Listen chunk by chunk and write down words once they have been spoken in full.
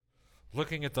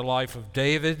looking at the life of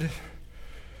David,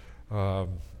 a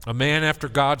man after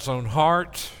God's own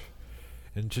heart.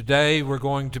 And today we're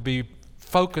going to be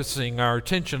focusing our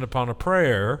attention upon a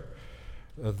prayer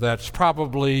that's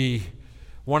probably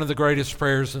one of the greatest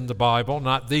prayers in the Bible,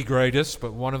 not the greatest,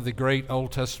 but one of the great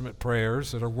Old Testament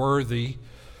prayers that are worthy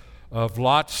of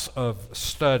lots of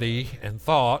study and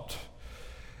thought.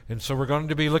 And so we're going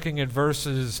to be looking at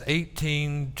verses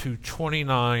 18 to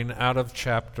 29 out of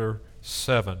chapter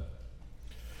 7.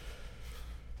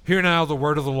 Hear now the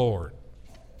word of the Lord.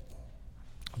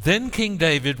 Then King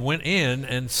David went in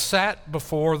and sat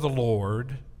before the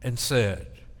Lord and said,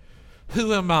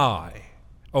 "Who am I,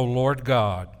 O Lord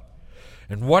God,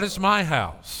 and what is my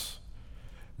house,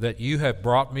 that you have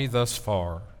brought me thus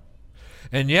far?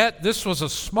 And yet this was a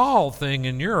small thing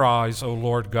in your eyes, O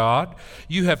Lord God.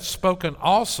 You have spoken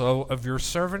also of your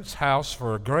servant's house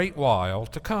for a great while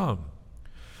to come.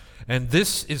 And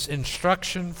this is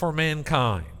instruction for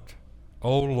mankind,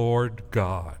 O Lord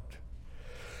God.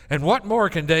 And what more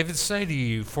can David say to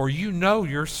you? For you know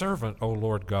your servant, O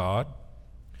Lord God.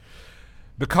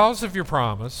 Because of your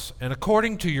promise, and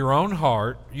according to your own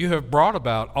heart, you have brought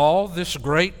about all this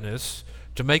greatness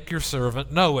to make your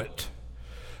servant know it.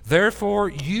 Therefore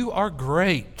you are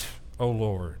great, O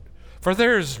Lord, for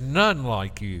there is none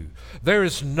like you. There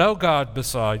is no God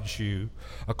besides you,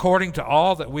 according to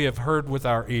all that we have heard with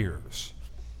our ears.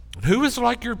 Who is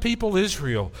like your people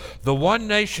Israel, the one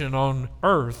nation on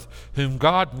earth whom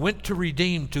God went to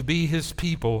redeem to be his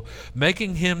people,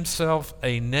 making himself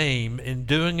a name in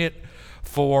doing it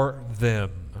for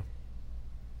them?"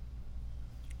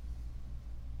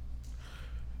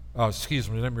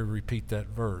 Let me repeat that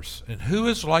verse. "And who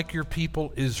is like your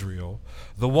people Israel,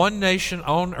 the one nation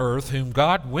on earth whom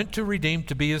God went to redeem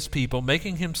to be his people,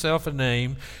 making himself a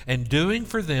name and doing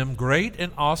for them great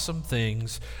and awesome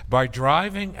things by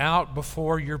driving out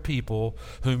before your people,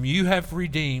 whom you have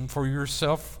redeemed for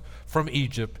yourself from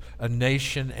Egypt, a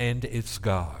nation and its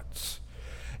gods.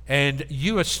 And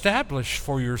you establish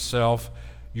for yourself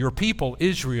your people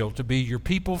Israel to be your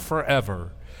people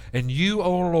forever. And you,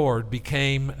 O Lord,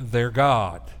 became their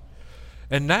God.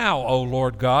 And now, O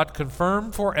Lord God,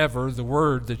 confirm forever the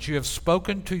word that you have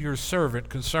spoken to your servant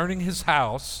concerning his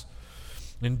house,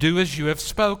 and do as you have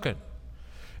spoken.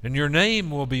 And your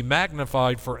name will be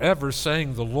magnified forever,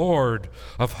 saying, the Lord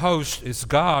of hosts is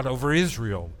God over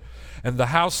Israel. And the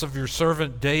house of your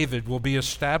servant David will be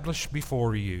established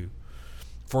before you.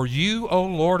 For you, O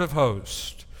Lord of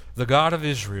hosts, the God of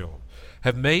Israel,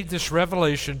 have made this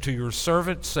revelation to your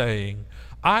servant, saying,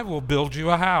 I will build you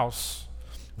a house.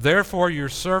 Therefore your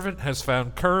servant has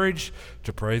found courage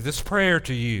to pray this prayer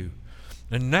to you.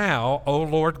 And now, O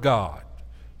Lord God,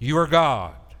 you are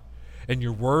God, and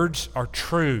your words are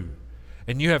true,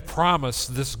 and you have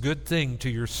promised this good thing to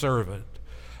your servant.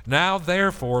 Now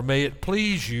therefore may it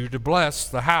please you to bless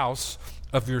the house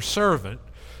of your servant,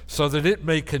 so that it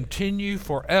may continue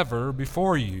forever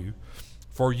before you.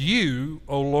 For you,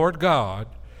 O Lord God,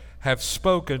 have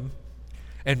spoken,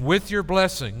 and with your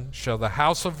blessing shall the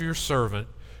house of your servant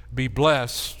be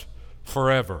blessed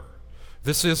forever."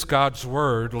 This is God's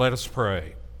word. Let us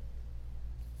pray.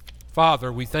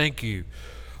 Father, we thank you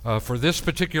for this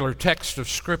particular text of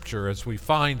Scripture as we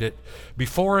find it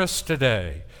before us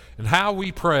today, and how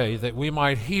we pray that we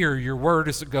might hear your word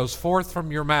as it goes forth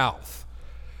from your mouth,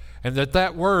 and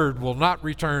that word will not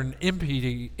return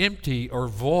empty or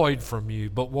void from you,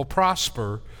 but will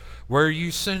prosper where you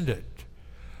send it.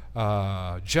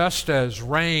 Just as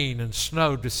rain and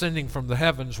snow descending from the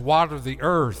heavens water the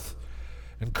earth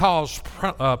and cause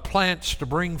plants to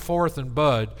bring forth and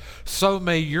bud, so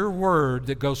may your word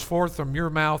that goes forth from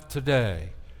your mouth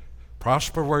today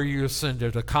prosper where you send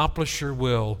it, accomplish your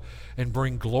will, and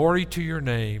bring glory to your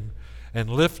name, and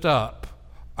lift up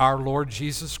our Lord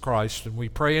Jesus Christ, and we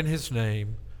pray in his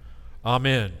name.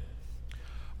 Amen.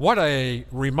 What a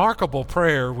remarkable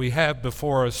prayer we have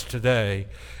before us today.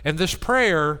 And this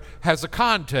prayer has a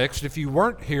context. If you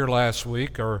weren't here last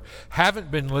week or haven't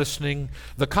been listening,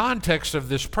 the context of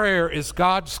this prayer is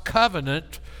God's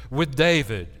covenant with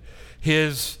David,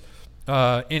 his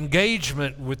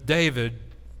engagement with David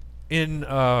in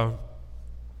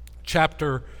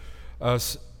chapter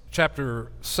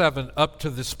 7 up to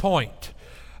this point.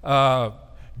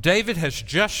 David has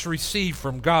just received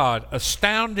from God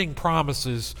astounding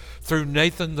promises through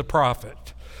Nathan the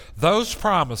prophet. Those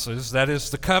promises, that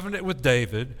is the covenant with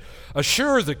David,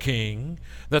 assure the king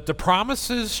that the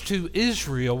promises to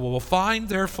Israel will find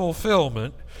their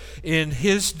fulfillment in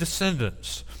his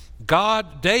descendants.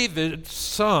 David's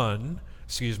son,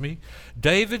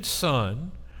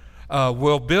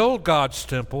 will build God's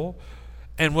temple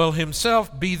and will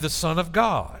himself be the Son of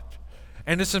God.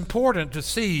 And it's important to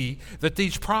see that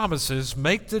these promises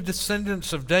make the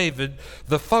descendants of David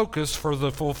the focus for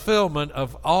the fulfillment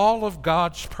of all of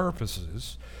God's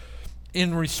purposes.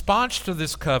 In response to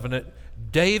this covenant,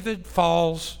 David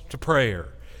falls to prayer.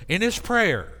 In his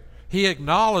prayer, he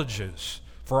acknowledges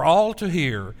for all to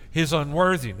hear his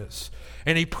unworthiness,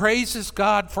 and he praises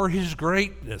God for his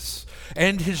greatness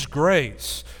and his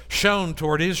grace shown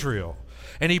toward Israel.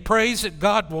 And he prays that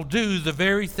God will do the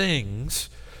very things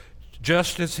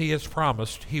just as he has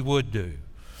promised he would do.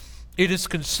 It is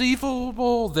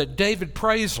conceivable that David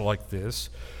prays like this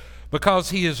because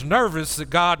he is nervous that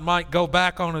God might go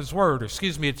back on his word.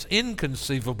 It's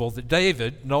inconceivable that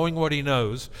David, knowing what he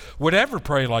knows, would ever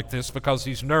pray like this because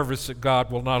he's nervous that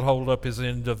God will not hold up his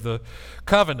end of the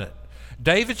covenant.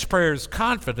 David's prayer is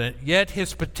confident, yet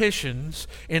his petitions,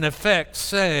 in effect,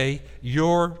 say,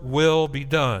 "Your will be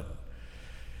done."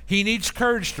 He needs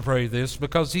courage to pray this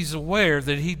because he's aware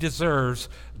that he deserves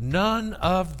none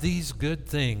of these good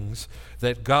things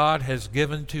that God has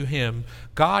given to him.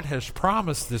 God has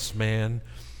promised this man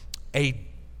a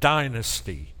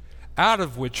dynasty, out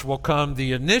of which will come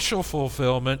the initial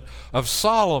fulfillment of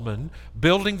Solomon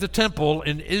building the temple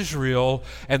in Israel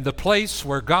and the place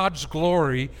where God's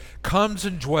glory comes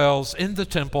and dwells in the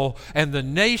temple, and the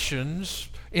nations,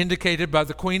 indicated by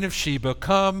the Queen of Sheba,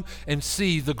 come and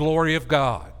see the glory of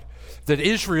God. That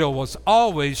Israel was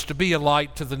always to be a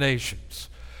light to the nations.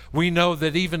 We know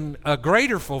that even a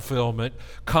greater fulfillment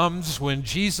comes when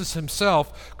Jesus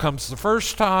himself comes the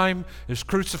first time, is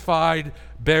crucified,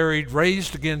 buried,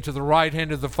 raised again to the right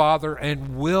hand of the Father,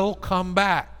 and will come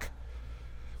back.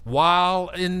 While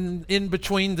in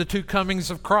between the two comings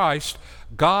of Christ,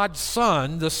 God's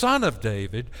Son, the Son of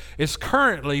David, is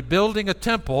currently building a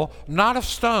temple, not of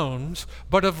stones,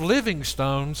 but of living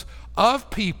stones, of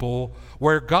people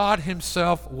where God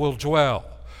himself will dwell.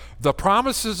 The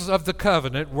promises of the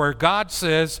covenant where God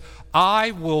says,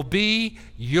 "I will be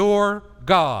your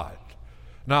God."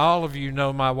 Now, all of you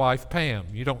know my wife, Pam.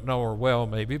 You don't know her well,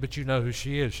 maybe, but you know who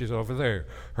she is. She's over there.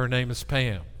 Her name is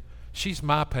Pam. She's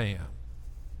my Pam.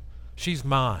 She's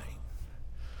mine.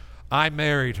 I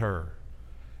married her,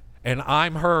 and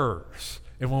I'm hers.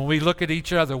 And when we look at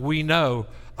each other, we know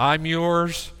I'm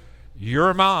yours,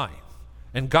 you're mine.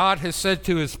 And God has said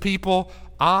to his people,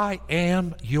 "I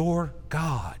am your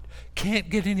God." Can't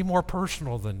get any more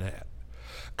personal than that.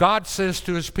 God says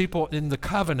to his people in the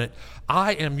covenant,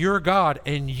 "I am your God,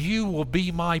 and you will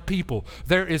be my people."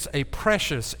 There is a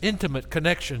precious, intimate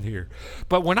connection here.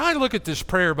 But when I look at this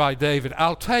prayer by David,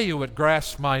 I'll tell you what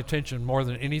grasps my attention more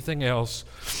than anything else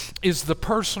is the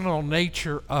personal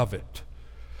nature of it.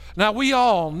 Now, we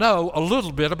all know a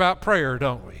little bit about prayer,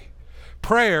 don't we?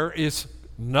 Prayer is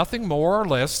nothing more or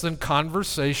less than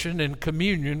conversation and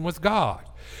communion with God.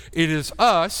 It is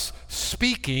us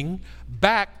speaking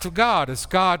back to God as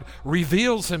God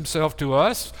reveals himself to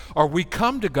us, or we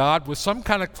come to God with some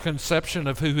kind of conception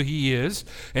of who he is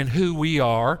and who we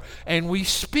are, and we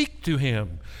speak to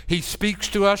him. He speaks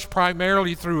to us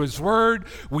primarily through his word.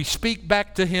 We speak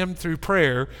back to him through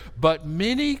prayer, but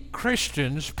many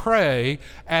Christians pray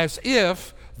as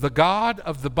if the God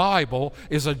of the Bible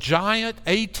is a giant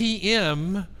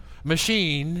ATM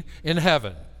machine in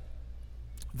heaven.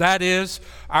 That is,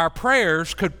 our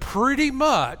prayers could pretty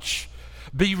much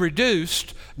be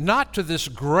reduced not to this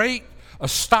great,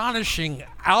 astonishing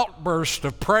outburst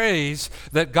of praise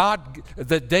that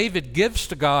David gives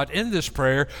to God in this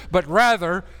prayer, but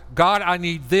rather, "God, I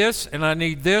need this, and I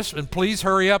need this, and please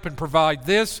hurry up and provide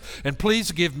this, and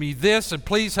please give me this, and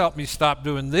please help me stop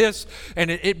doing this." And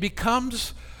it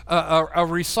becomes a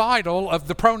recital of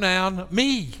the pronoun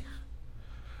me.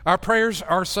 Our prayers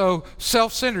are so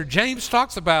self-centered. James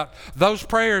talks about those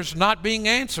prayers not being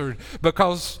answered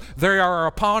because they are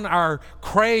upon our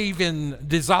craven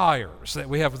desires that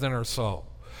we have within our soul.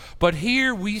 But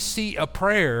here we see a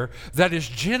prayer that is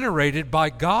generated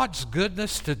by God's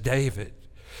goodness to David.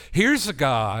 Here's a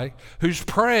guy who's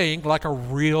praying like a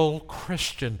real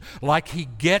Christian, like he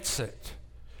gets it.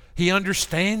 He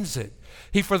understands it.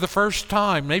 He, for the first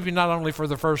time, maybe not only for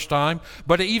the first time,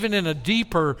 but even in a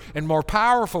deeper and more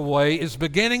powerful way, is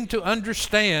beginning to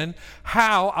understand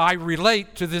how I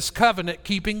relate to this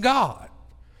covenant-keeping God.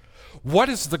 What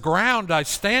is the ground I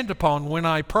stand upon when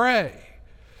I pray?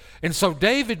 And so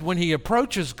David, when he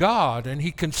approaches God and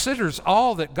he considers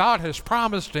all that God has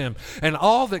promised him and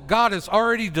all that God has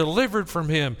already delivered from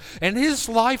him, and his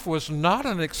life was not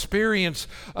an experience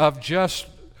of just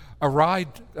a ride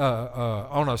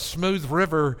on a smooth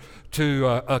river to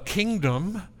a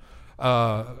kingdom,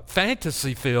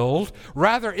 fantasy-filled.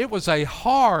 Rather, it was a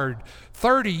hard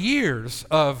 30 years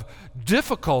of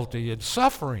difficulty and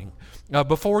suffering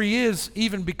before he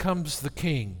even becomes the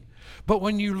king. But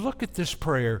when you look at this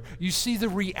prayer, you see the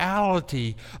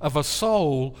reality of a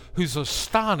soul who's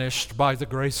astonished by the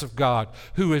grace of God,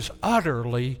 who is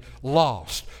utterly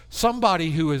lost,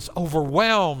 somebody who is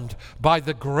overwhelmed by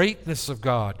the greatness of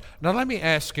God. Now let me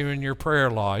ask you, in your prayer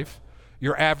life,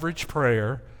 your average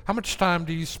prayer, how much time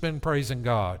do you spend praising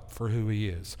God for who he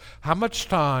is? How much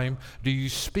time do you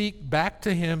speak back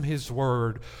to him his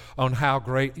word on how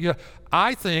great?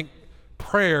 I think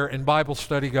prayer and Bible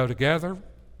study go together.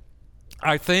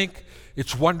 I think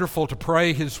it's wonderful to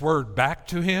pray his word back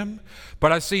to him,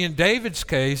 but I see in David's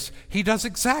case, he does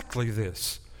exactly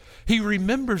this. He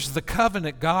remembers the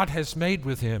covenant God has made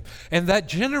with him, and that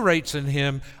generates in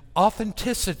him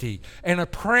authenticity and a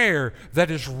prayer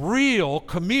that is real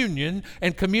communion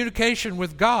and communication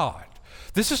with God.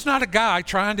 This is not a guy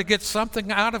trying to get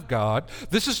something out of God.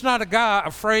 This is not a guy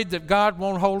afraid that God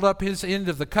won't hold up his end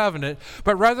of the covenant,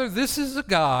 but rather this is a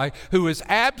guy who is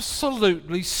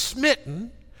absolutely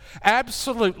smitten,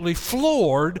 absolutely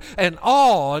floored and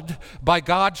awed by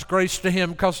God's grace to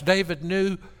him, because David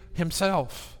knew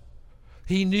himself.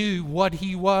 He knew what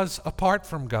he was apart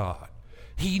from God.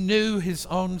 He knew his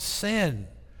own sin.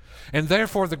 And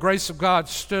therefore the grace of God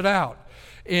stood out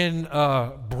in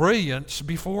brilliance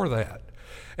before that.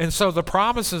 And so the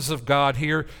promises of God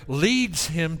here leads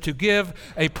him to give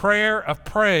a prayer of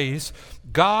praise.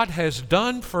 God has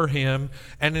done for him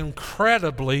an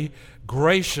incredibly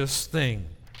gracious thing.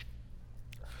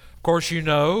 Of course, you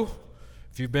know,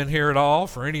 if you've been here at all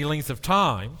for any length of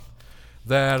time,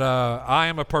 that I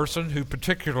am a person who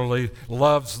particularly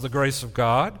loves the grace of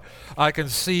God. I can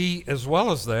see as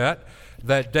well as that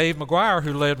Dave McGuire,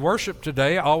 who led worship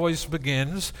today, always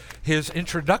begins his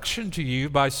introduction to you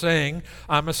by saying,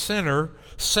 I'm a sinner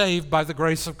saved by the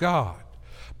grace of God.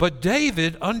 But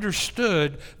David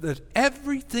understood that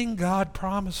everything God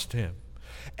promised him,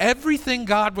 everything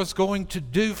God was going to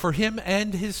do for him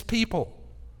and his people,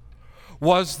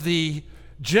 was the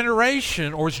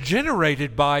generation, or is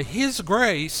generated by his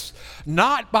grace,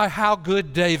 not by how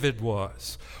good David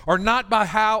was, or not by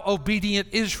how obedient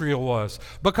Israel was,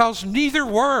 because neither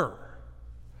were.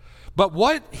 But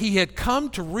what he had come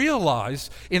to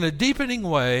realize in a deepening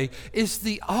way is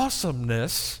the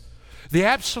awesomeness, the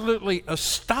absolutely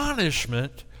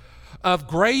astonishment of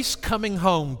grace coming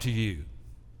home to you.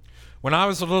 When I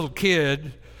was a little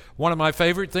kid, one of my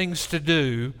favorite things to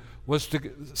do was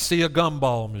to see a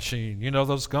gumball machine. You know,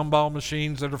 those gumball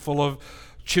machines that are full of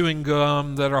chewing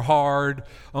gum, that are hard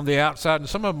on the outside, and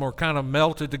some of them are kind of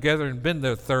melted together and been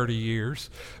there 30 years.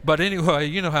 But anyway,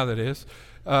 you know how that is.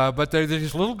 But they're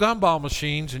these little gumball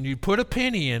machines, and you'd put a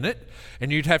penny in it,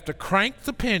 and you'd have to crank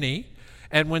the penny,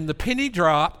 and when the penny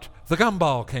dropped, the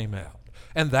gumball came out.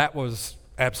 And that was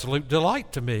absolute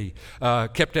delight to me.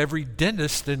 Kept every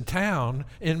dentist in town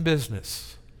in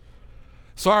business.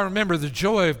 So I remember the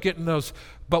joy of getting those.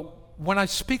 But when I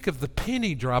speak of the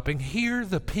penny dropping, here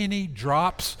the penny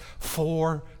drops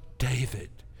for David.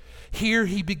 Here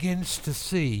he begins to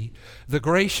see the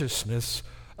graciousness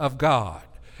of God.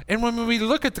 And when we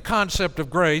look at the concept of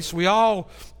grace, we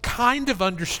all kind of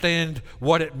understand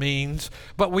what it means,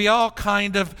 but we all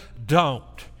kind of don't.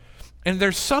 And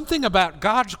there's something about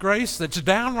God's grace that's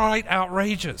downright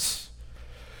outrageous.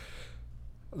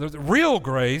 The real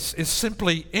grace is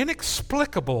simply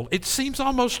inexplicable. It seems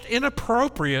almost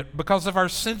inappropriate because of our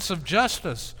sense of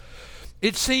justice.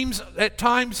 It seems at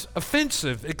times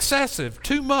offensive, excessive,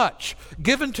 too much,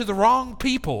 given to the wrong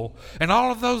people, and all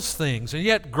of those things. And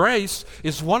yet grace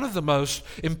is one of the most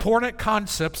important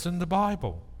concepts in the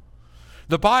Bible.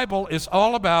 The Bible is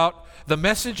all about the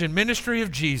message and ministry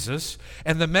of Jesus,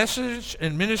 and the message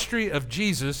and ministry of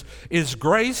Jesus is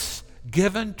grace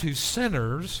given to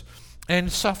sinners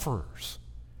and sufferers.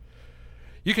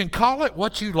 You can call it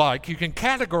what you like. You can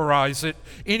categorize it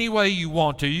any way you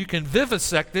want to. You can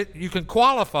vivisect it. You can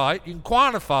qualify it. You can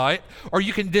quantify it. Or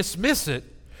you can dismiss it.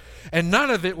 And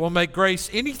none of it will make grace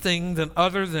anything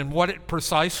other than what it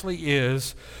precisely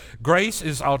is. Grace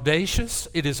is audacious.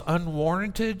 It is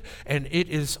unwarranted. And it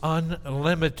is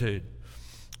unlimited.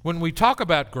 When we talk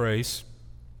about grace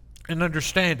and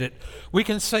understand it, we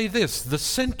can say this: the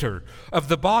center of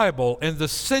the Bible and the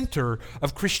center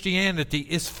of Christianity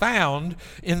is found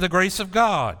in the grace of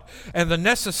God. And the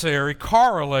necessary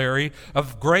corollary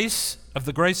of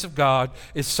the grace of God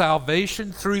is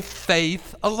salvation through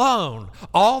faith alone.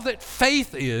 All that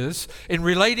faith is in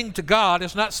relating to God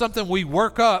is not something we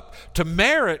work up to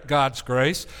merit God's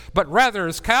grace, but rather,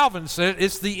 as Calvin said,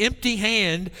 it's the empty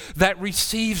hand that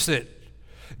receives it.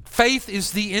 Faith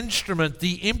is the instrument,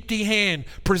 the empty hand,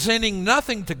 presenting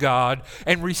nothing to God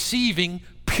and receiving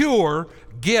pure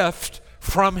gift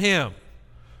from Him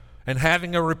and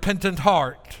having a repentant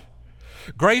heart.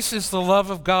 Grace is the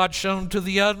love of God shown to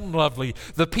the unlovely,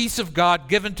 the peace of God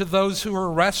given to those who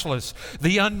are restless,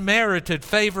 the unmerited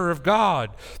favor of God.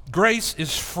 Grace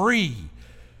is free,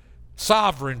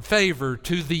 sovereign favor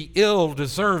to the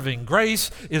ill-deserving. Grace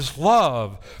is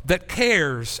love that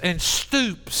cares and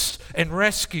stoops and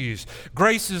rescues.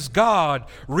 Grace is God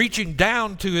reaching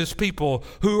down to His people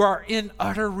who are in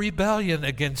utter rebellion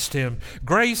against Him.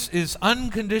 Grace is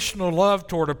unconditional love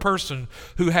toward a person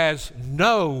who has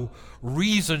no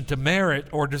reason to merit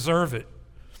or deserve it.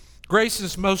 Grace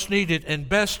is most needed and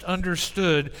best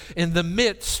understood in the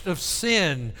midst of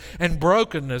sin and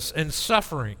brokenness and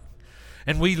suffering.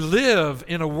 And we live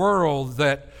in a world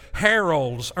that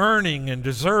heralds earning and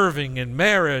deserving and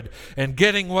merit and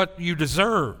getting what you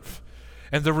deserve.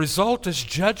 And the result is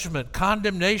judgment,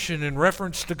 condemnation in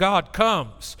reference to God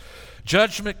comes.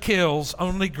 Judgment kills,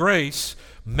 only grace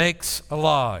makes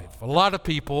alive. A lot of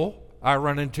people I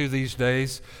run into these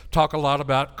days talk a lot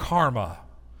about karma.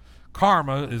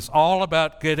 Karma is all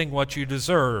about getting what you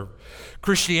deserve.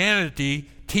 Christianity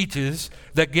teaches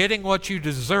that getting what you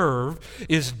deserve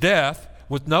is death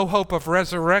with no hope of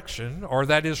resurrection, or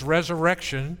that is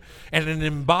resurrection and an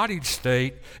embodied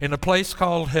state in a place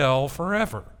called hell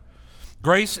forever.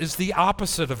 Grace is the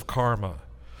opposite of karma.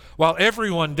 While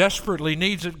everyone desperately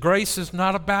needs it, grace is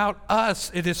not about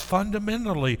us. It is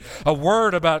fundamentally a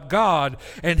word about God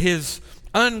and His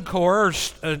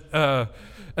uncoerced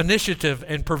initiative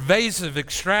and pervasive,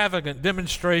 extravagant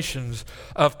demonstrations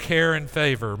of care and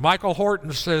favor. Michael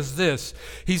Horton says this.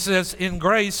 He says, in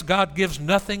grace, God gives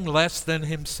nothing less than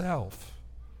Himself.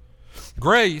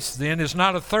 Grace, then, is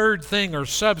not a third thing or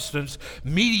substance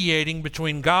mediating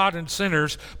between God and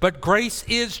sinners, but grace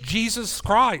is Jesus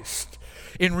Christ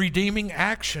in redeeming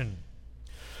action.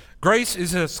 Grace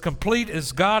is as complete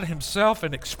as God Himself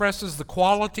and expresses the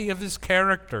quality of His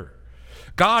character.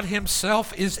 God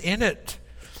Himself is in it.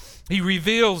 He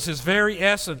reveals His very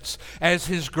essence as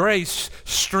His grace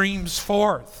streams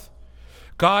forth.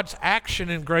 God's action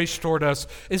in grace toward us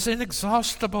is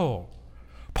inexhaustible.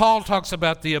 Paul talks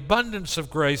about the abundance of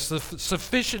grace, the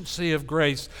sufficiency of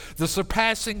grace, the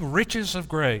surpassing riches of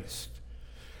grace.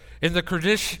 In the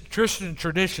Christian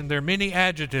tradition, there are many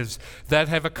adjectives that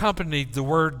have accompanied the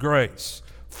word grace: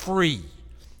 free,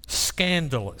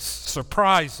 scandalous,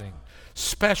 surprising,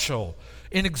 special,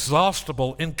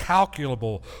 inexhaustible,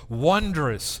 incalculable,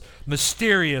 wondrous,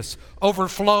 mysterious,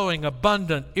 overflowing,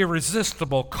 abundant,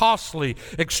 irresistible, costly,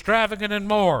 extravagant, and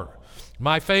more.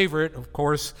 My favorite, of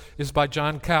course, is by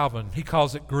John Calvin. He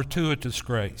calls it gratuitous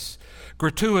grace.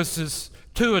 Gratuitous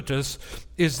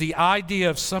is the idea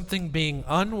of something being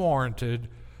unwarranted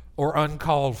or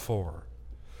uncalled for.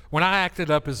 When I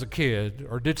acted up as a kid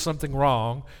or did something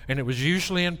wrong, and it was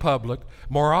usually in public,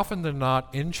 more often than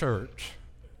not in church,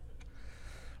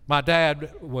 my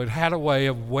dad had a way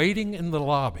of waiting in the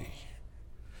lobby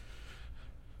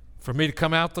for me to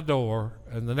come out the door,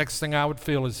 and the next thing I would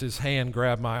feel is his hand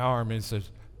grab my arm and he says,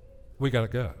 "We got to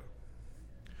go."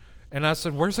 And I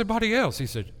said, "Where's everybody else?" He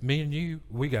said, "Me and you,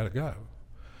 we got to go."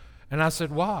 And I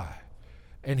said, "Why?"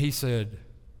 And he said,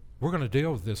 "We're going to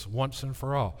deal with this once and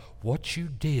for all. What you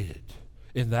did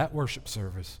in that worship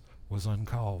service was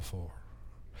uncalled for."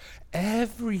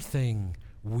 Everything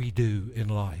we do in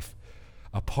life,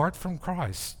 apart from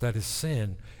Christ, that is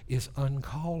sin, is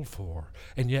uncalled for.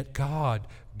 And yet God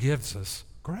gives us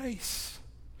grace.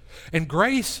 And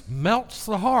grace melts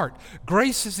the heart.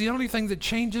 Grace is the only thing that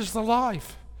changes the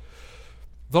life.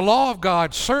 The law of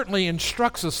God certainly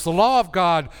instructs us. The law of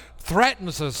God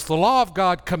threatens us. The law of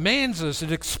God commands us.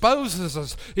 It exposes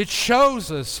us. It shows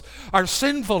us our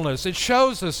sinfulness. It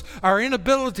shows us our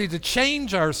inability to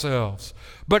change ourselves.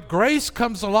 But grace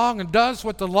comes along and does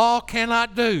what the law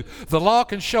cannot do. The law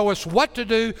can show us what to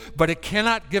do, but it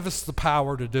cannot give us the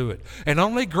power to do it. And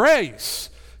only grace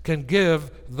can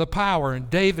give the power. And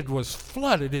David was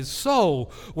flooded. His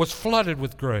soul was flooded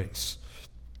with grace.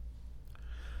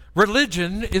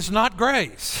 Religion is not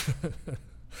grace.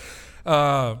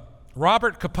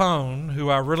 Robert Capone, who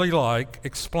I really like,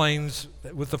 explains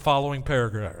with the following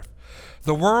paragraph.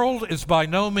 The world is by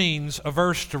no means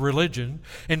averse to religion.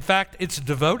 In fact, it's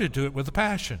devoted to it with a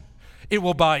passion. It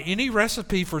will buy any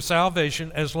recipe for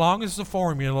salvation as long as the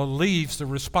formula leaves the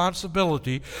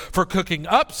responsibility for cooking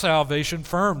up salvation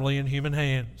firmly in human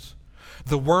hands.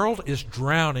 The world is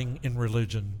drowning in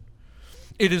religion.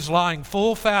 It is lying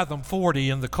full fathom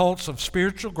 40 in the cults of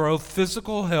spiritual growth,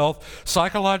 physical health,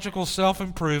 psychological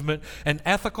self-improvement, and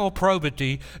ethical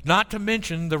probity, not to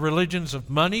mention the religions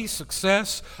of money,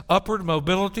 success, upward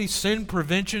mobility, sin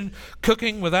prevention,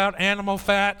 cooking without animal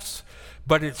fats.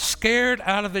 But it's scared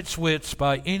out of its wits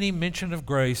by any mention of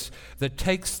grace that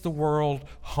takes the world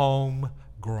home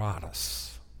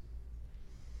gratis.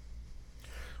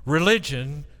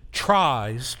 Religion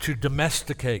tries to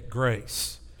domesticate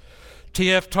grace.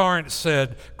 T.F. Torrance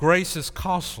said, "Grace is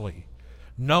costly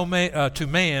to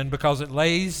man because it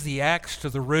lays the axe to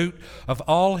the root of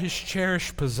all his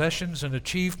cherished possessions and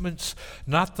achievements,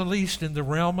 not the least in the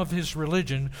realm of his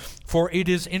religion, for it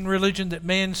is in religion that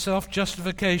man's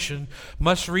self-justification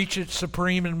must reach its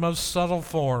supreme and most subtle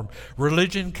form.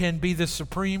 Religion can be the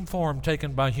supreme form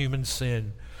taken by human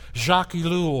sin." Jacques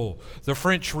Ellul, the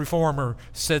French reformer,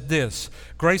 said this,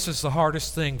 "Grace is the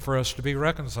hardest thing for us to be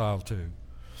reconciled to,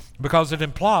 because it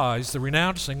implies the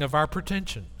renouncing of our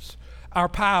pretensions, our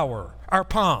power, our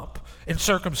pomp, and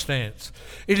circumstance.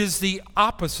 It is the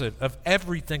opposite of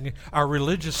everything our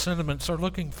religious sentiments are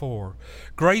looking for.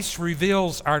 Grace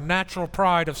reveals our natural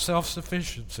pride of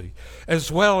self-sufficiency,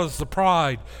 as well as the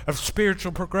pride of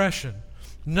spiritual progression.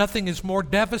 Nothing is more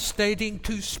devastating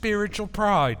to spiritual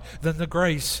pride than the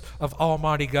grace of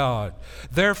Almighty God.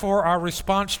 Therefore, our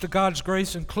response to God's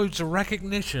grace includes a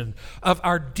recognition of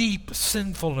our deep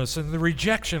sinfulness and the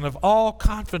rejection of all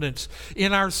confidence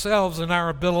in ourselves and our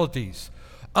abilities.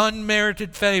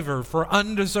 Unmerited favor for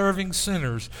undeserving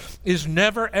sinners is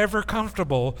never, ever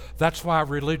comfortable. That's why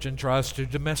religion tries to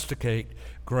domesticate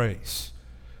grace."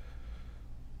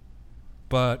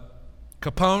 But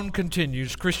Capone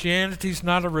continues, "Christianity is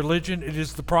not a religion, it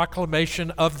is the proclamation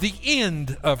of the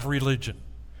end of religion.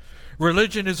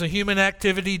 Religion is a human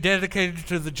activity dedicated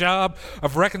to the job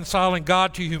of reconciling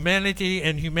God to humanity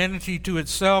and humanity to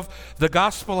itself. The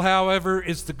gospel, however,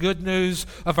 is the good news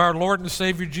of our Lord and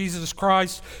Savior Jesus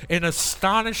Christ, an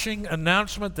astonishing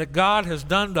announcement that God has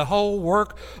done the whole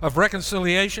work of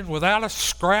reconciliation without a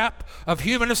scrap of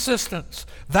human assistance."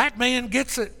 That man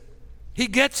gets it. He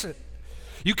gets it.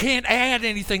 You can't add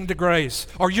anything to grace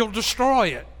or you'll destroy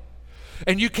it.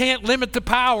 And you can't limit the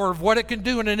power of what it can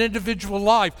do in an individual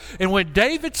life. And when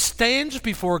David stands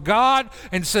before God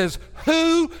and says,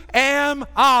 "Who am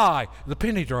I?" the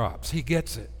penny drops. He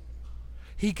gets it.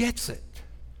 He gets it.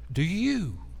 Do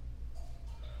you?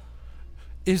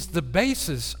 Is the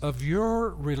basis of your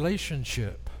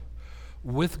relationship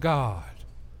with God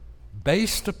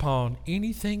based upon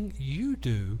anything you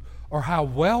do or how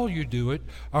well you do it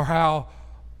or how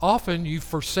often you've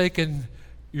forsaken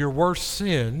your worst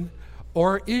sin,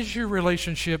 or is your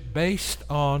relationship based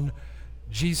on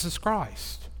Jesus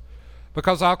Christ?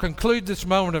 Because I'll conclude this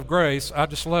moment of grace. I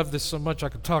just love this so much I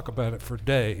could talk about it for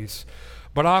days.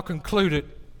 But I'll conclude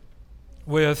it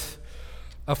with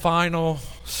a final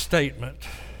statement.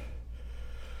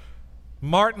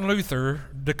 Martin Luther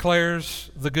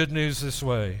declares the good news this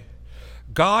way: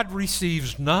 "God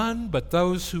receives none but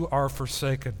those who are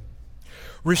forsaken,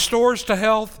 restores to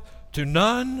health to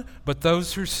none but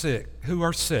those who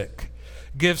are sick,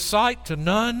 gives sight to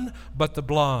none but the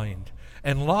blind,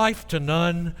 and life to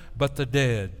none but the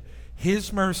dead.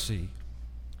 His mercy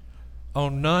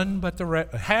on none but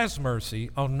has mercy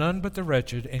on none but the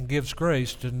wretched, and gives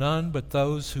grace to none but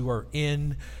those who are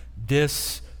in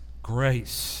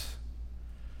disgrace."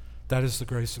 That is the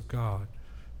grace of God.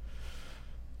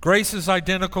 Grace is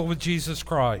identical with Jesus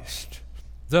Christ.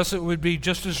 Thus, it would be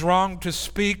just as wrong to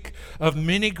speak of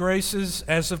many graces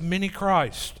as of many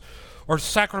Christ, or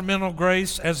sacramental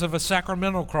grace as of a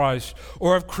sacramental Christ,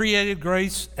 or of created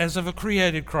grace as of a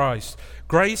created Christ.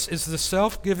 Grace is the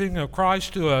self-giving of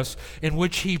Christ to us, in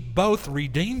which He both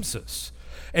redeems us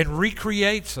and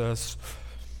recreates us,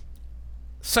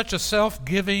 such a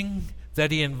self-giving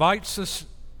that He invites us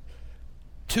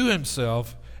to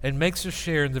Himself and makes us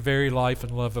share in the very life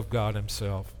and love of God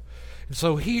Himself. And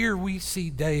so here we see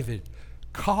David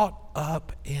caught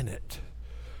up in it.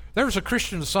 There was a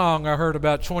Christian song I heard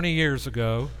about 20 years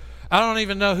ago. I don't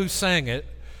even know who sang it,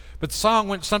 but the song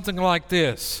went something like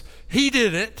this: "He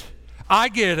did it, I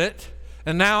get it,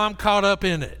 and now I'm caught up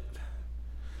in it."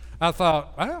 I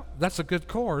thought, well, that's a good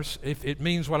chorus if it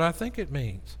means what I think it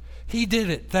means. He did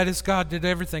it. That is, God did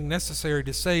everything necessary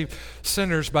to save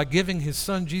sinners by giving His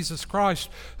Son, Jesus Christ,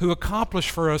 who accomplished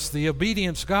for us the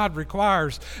obedience God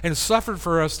requires and suffered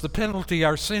for us the penalty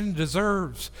our sin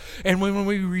deserves. And when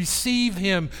we receive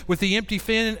Him with the empty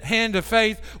hand of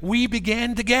faith, we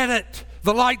begin to get it.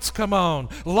 The lights come on.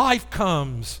 Life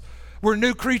comes. We're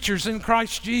new creatures in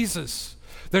Christ Jesus.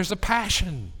 There's a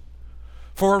passion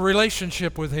for a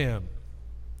relationship with Him.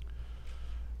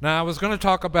 Now, I was going to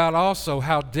talk about also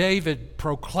how David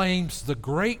proclaims the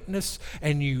greatness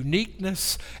and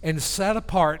uniqueness and set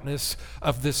apartness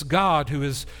of this God who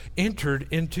has entered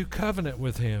into covenant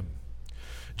with him.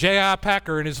 J.I.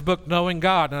 Packer, in his book Knowing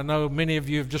God, and I know many of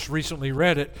you have just recently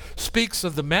read it, speaks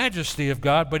of the majesty of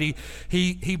God, but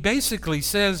he basically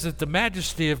says that the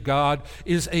majesty of God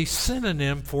is a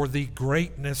synonym for the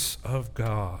greatness of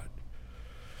God.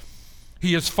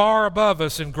 He is far above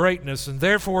us in greatness and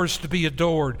therefore is to be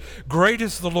adored. Great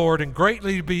is the Lord and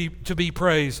greatly to be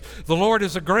praised. The Lord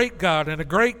is a great God and a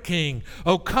great King.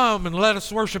 Oh, come and let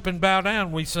us worship and bow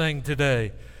down, we sang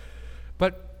today.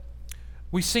 But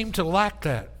we seem to lack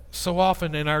that so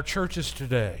often in our churches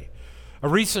today. A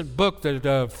recent book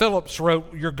that Phillips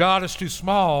wrote, Your God is Too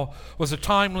Small, was a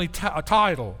timely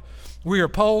title. We are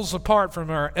poles apart from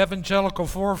our evangelical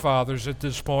forefathers at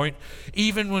this point,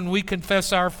 even when we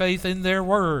confess our faith in their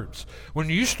words. When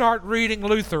you start reading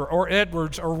Luther or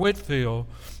Edwards or Whitefield,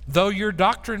 though your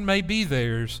doctrine may be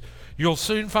theirs, you'll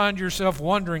soon find yourself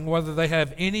wondering whether they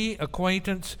have any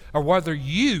acquaintance or whether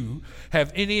you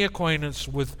have any acquaintance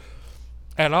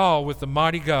at all with the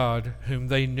mighty God whom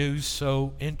they knew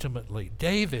so intimately.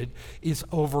 David is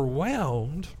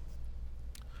overwhelmed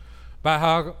by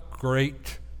how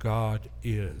great God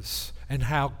is and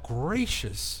how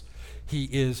gracious he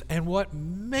is, and what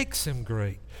makes him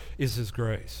great is his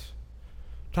grace.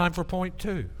 Time for point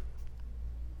 2.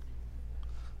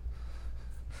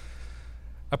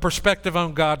 A perspective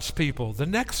on God's people. The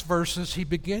next verses he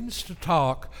begins to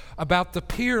talk about the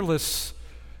peerless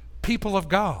people of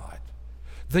God,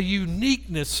 the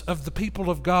uniqueness of the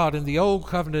people of God in the Old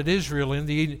Covenant Israel, in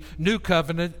the New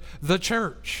Covenant the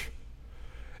church.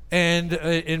 And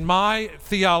in my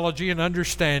theology and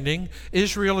understanding,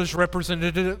 Israel is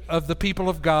representative of the people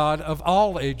of God of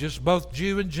all ages, both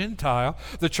Jew and Gentile.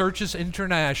 The church is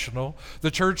international. The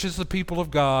church is the people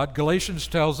of God. Galatians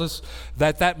tells us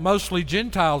that mostly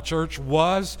Gentile church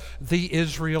was the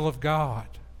Israel of God.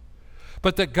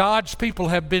 But that God's people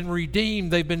have been redeemed.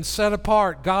 They've been set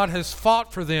apart. God has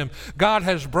fought for them. God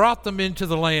has brought them into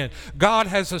the land. God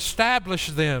has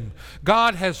established them.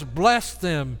 God has blessed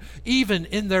them, even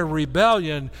in their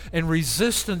rebellion and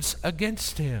resistance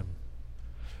against him.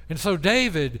 And so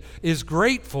David is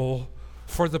grateful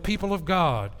for the people of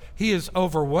God. He is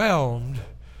overwhelmed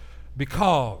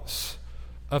because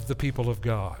of the people of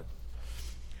God.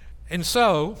 And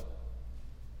so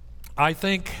I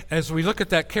think as we look at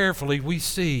that carefully, we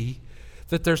see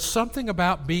that there's something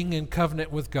about being in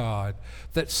covenant with God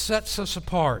that sets us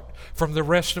apart from the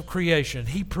rest of creation.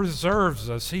 He preserves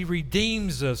us. He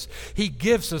redeems us. He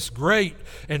gives us great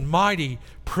and mighty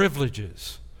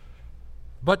privileges.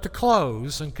 But to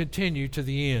close and continue to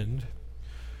the end,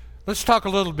 let's talk a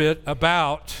little bit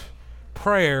about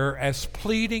prayer as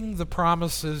pleading the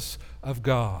promises of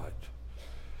God.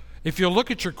 If you'll look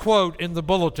at your quote in the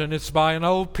bulletin, it's by an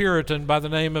old Puritan by the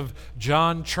name of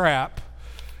John Trapp.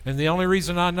 And the only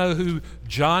reason I know who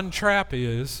John Trapp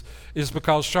is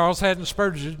because Charles Haddon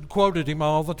Spurgeon quoted him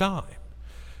all the time.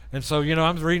 And so,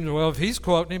 I'm reading, well, if he's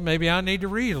quoting him, maybe I need to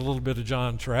read a little bit of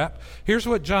John Trapp. Here's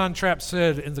what John Trapp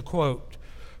said in the quote.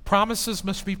 Promises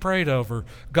must be prayed over.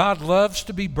 God loves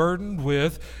to be burdened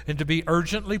with and to be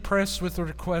urgently pressed with a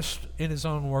request in his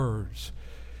own words.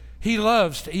 He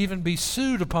loves to even be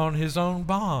sued upon his own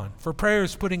bond, for prayer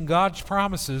is putting God's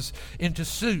promises into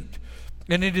suit.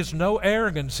 And it is no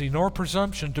arrogancy nor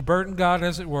presumption to burden God,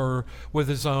 as it were, with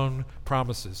his own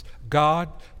promises. God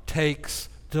takes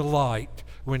delight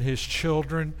when his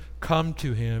children come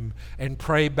to him and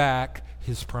pray back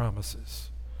his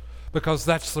promises, because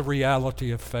that's the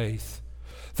reality of faith.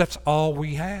 That's all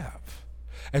we have.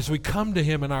 As we come to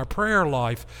him in our prayer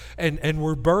life and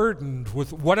we're burdened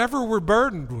with whatever we're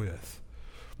burdened with,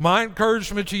 my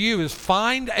encouragement to you is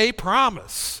find a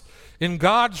promise in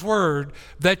God's word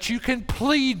that you can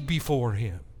plead before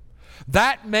him.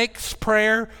 That makes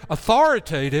prayer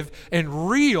authoritative and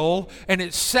real, and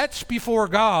it sets before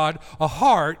God a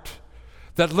heart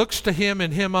that looks to him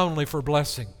and him only for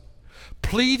blessing.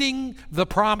 Pleading the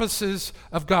promises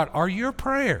of God. Are your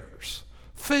prayers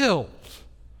filled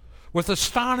with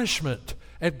astonishment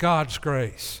at God's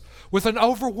grace, with an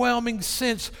overwhelming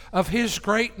sense of his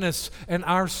greatness and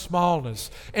our smallness?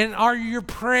 And are your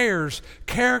prayers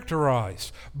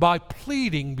characterized by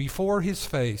pleading before his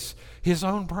face his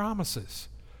own promises?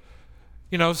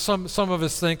 Some of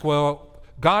us think, well,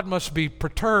 God must be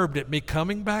perturbed at me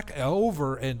coming back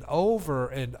over and over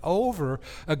and over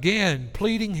again,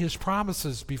 pleading his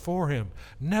promises before him.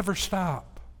 Never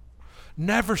stop.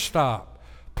 Never stop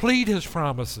Plead his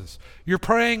promises. You're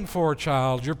praying for a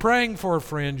child. You're praying for a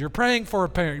friend. You're praying for a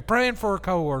parent. You're praying for a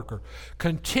coworker.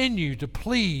 Continue to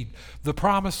plead the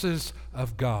promises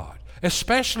of God,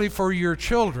 especially for your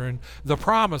children, the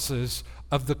promises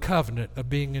of the covenant,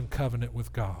 of being in covenant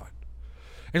with God.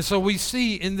 And so we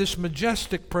see in this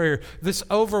majestic prayer, this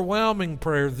overwhelming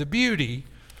prayer, the beauty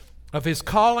of his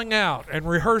calling out and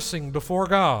rehearsing before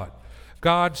God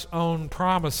God's own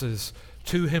promises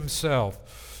to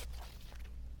himself.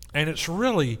 And it's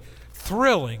really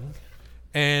thrilling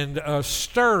and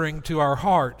stirring to our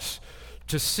hearts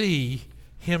to see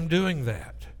him doing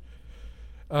that.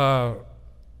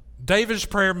 David's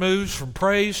prayer moves from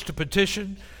praise to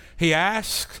petition. He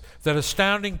asks that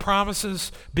astounding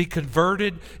promises be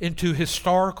converted into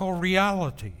historical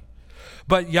reality.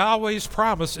 But Yahweh's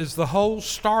promise is the whole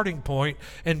starting point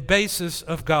and basis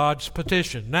of God's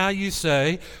petition. Now you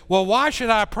say, well, why should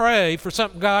I pray for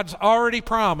something God's already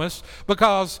promised?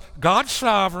 Because God's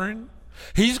sovereign.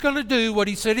 He's going to do what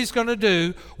he said he's going to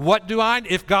do.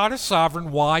 If God is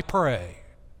sovereign, why pray?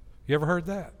 You ever heard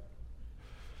that?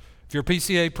 If you're a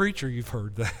PCA preacher, you've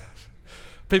heard that.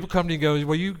 People come to you and go,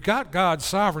 well, you got God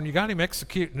sovereign. You got him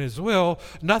executing his will.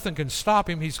 Nothing can stop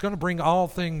him. He's going to bring all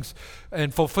things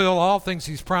and fulfill all things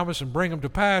he's promised and bring them to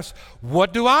pass.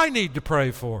 What do I need to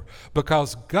pray for?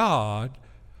 Because God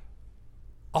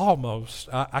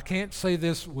I can't say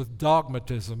this with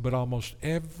dogmatism, but almost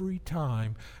every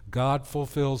time God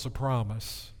fulfills a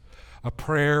promise, a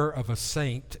prayer of a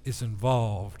saint is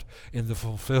involved in the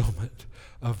fulfillment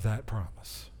of that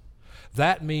promise.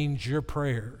 That means your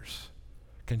prayers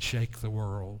can shake the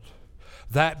world.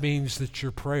 That means that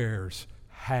your prayers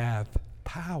have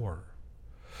power.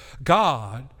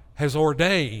 God has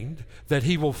ordained that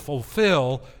he will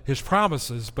fulfill his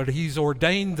promises, but he's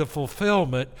ordained the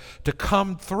fulfillment to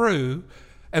come through,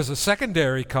 as a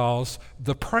secondary cause,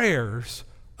 the prayers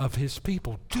of his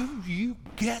people. Do you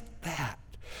get that?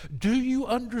 Do you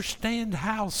understand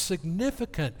how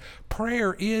significant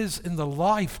prayer is in the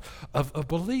life of a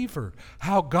believer?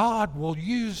 How God will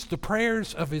use the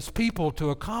prayers of his people to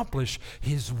accomplish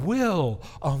his will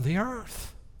on the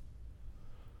earth?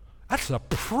 That's a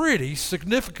pretty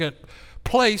significant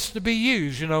place to be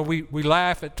used. You know, we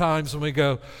laugh at times when we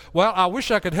go, well, I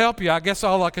wish I could help you. I guess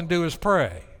all I can do is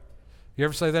pray. You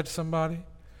ever say that to somebody?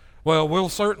 Well, we'll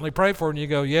certainly pray for it. And you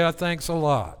go, yeah, thanks a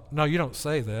lot. No, you don't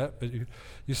say that, but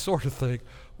you sort of think,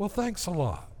 well, thanks a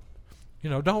lot. You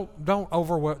know, don't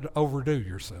overdo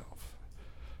yourself.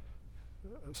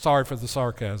 Sorry for the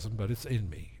sarcasm, but it's in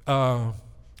me. And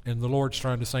the Lord's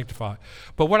trying to sanctify.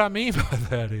 But what I mean by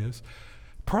that is,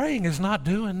 praying is not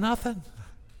doing nothing.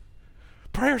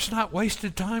 Prayer's not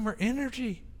wasted time or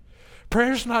energy.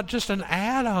 Prayer's not just an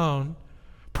add-on.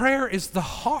 Prayer is the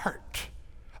heart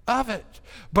of it.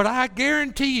 But I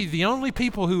guarantee you, the only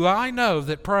people who I know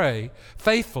that pray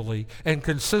faithfully and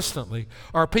consistently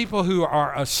are people who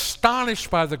are astonished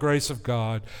by the grace of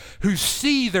God, who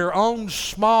see their own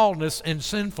smallness and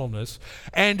sinfulness,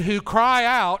 and who cry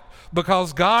out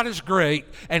because God is great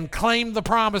and claim the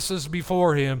promises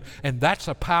before him. And that's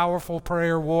a powerful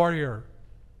prayer warrior.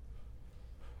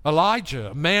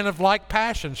 Elijah, a man of like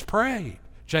passions, prayed,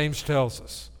 James tells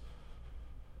us.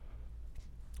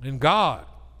 And God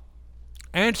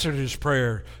answered his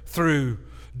prayer through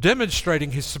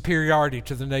demonstrating his superiority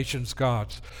to the nation's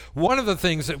gods. One of the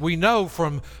things that we know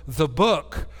from the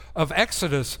book of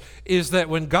Exodus is that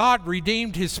when God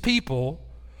redeemed his people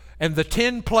and the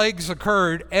 10 plagues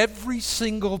occurred, every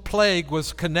single plague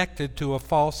was connected to a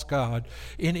false god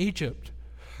in Egypt.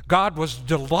 God was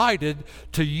delighted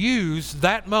to use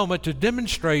that moment to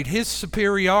demonstrate his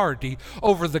superiority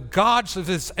over the gods of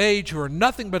this age, who are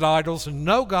nothing but idols and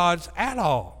no gods at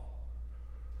all.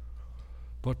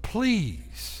 But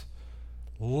please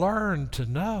learn to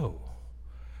know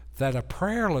that a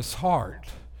prayerless heart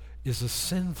is a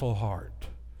sinful heart.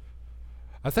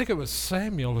 I think it was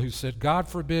Samuel who said, God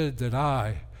forbid that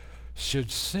I should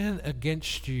sin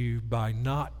against you by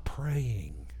not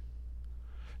praying.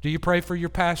 Do you pray for your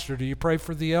pastor? Do you pray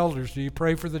for the elders? Do you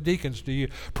pray for the deacons? Do you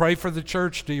pray for the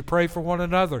church? Do you pray for one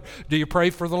another? Do you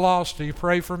pray for the lost? Do you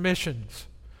pray for missions?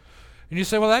 And you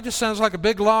say, well, that just sounds like a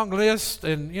big long list,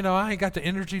 and, you know, I ain't got the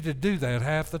energy to do that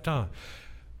half the time.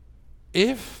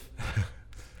 If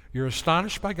you're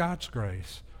astonished by God's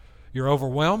grace, you're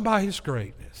overwhelmed by his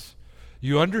greatness,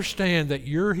 you understand that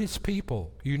you're his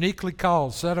people, uniquely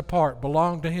called, set apart,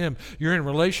 belong to him. You're in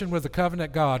relation with the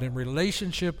covenant God, in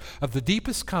relationship of the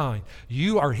deepest kind.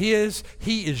 You are his,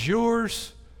 he is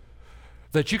yours,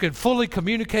 that you can fully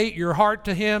communicate your heart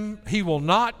to him. He will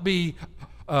not be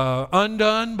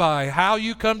undone by how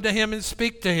you come to Him and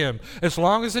speak to Him, as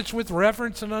long as it's with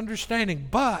reverence and understanding.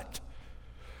 But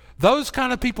those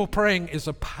kind of people praying is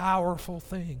a powerful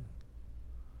thing.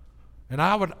 And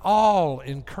I would all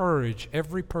encourage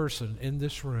every person in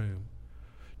this room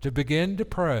to begin to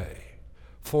pray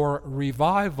for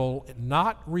revival,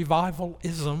 not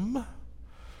revivalism,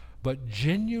 but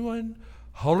genuine,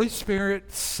 Holy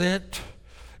Spirit sent,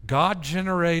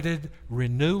 God-generated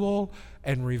renewal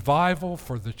and revival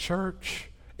for the church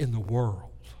in the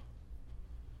world.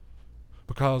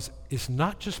 Because it's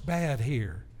not just bad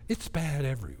here, it's bad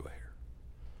everywhere.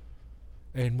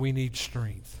 And we need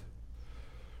strength.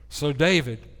 So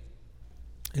David,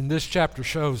 in this chapter,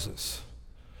 shows us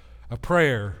a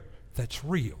prayer that's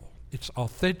real. It's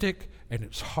authentic and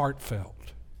it's heartfelt.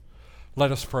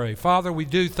 Let us pray. Father, we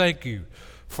do thank you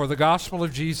for the gospel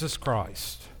of Jesus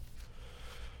Christ,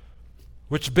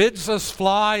 which bids us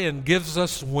fly and gives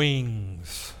us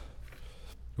wings.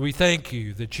 We thank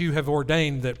you that you have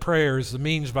ordained that prayer is the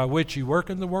means by which you work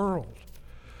in the world,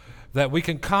 that we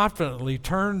can confidently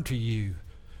turn to you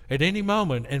at any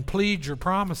moment and plead your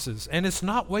promises. And it's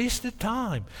not wasted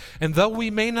time. And though we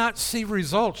may not see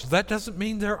results, that doesn't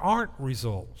mean there aren't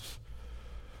results.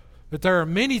 But there are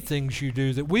many things you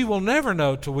do that we will never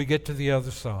know till we get to the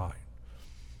other side.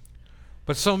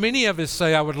 But so many of us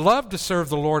say, I would love to serve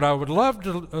the Lord, I would love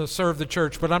to serve the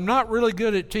church, but I'm not really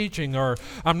good at teaching, or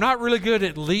I'm not really good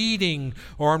at leading,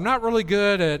 or I'm not really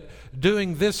good at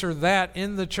doing this or that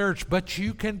in the church. But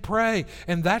you can pray,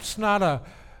 and that's not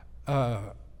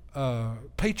a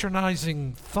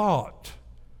patronizing thought.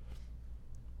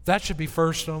 That should be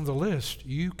first on the list.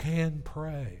 You can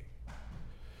pray.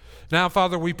 Now,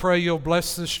 Father, we pray you'll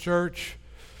bless this church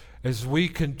as we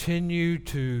continue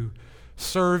to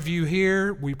serve you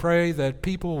here. We pray that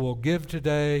people will give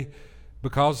today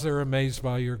because they're amazed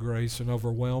by your grace and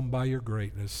overwhelmed by your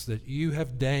greatness, that you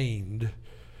have deigned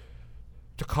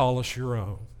to call us your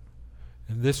own.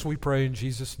 And this we pray in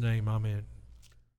Jesus' name. Amen.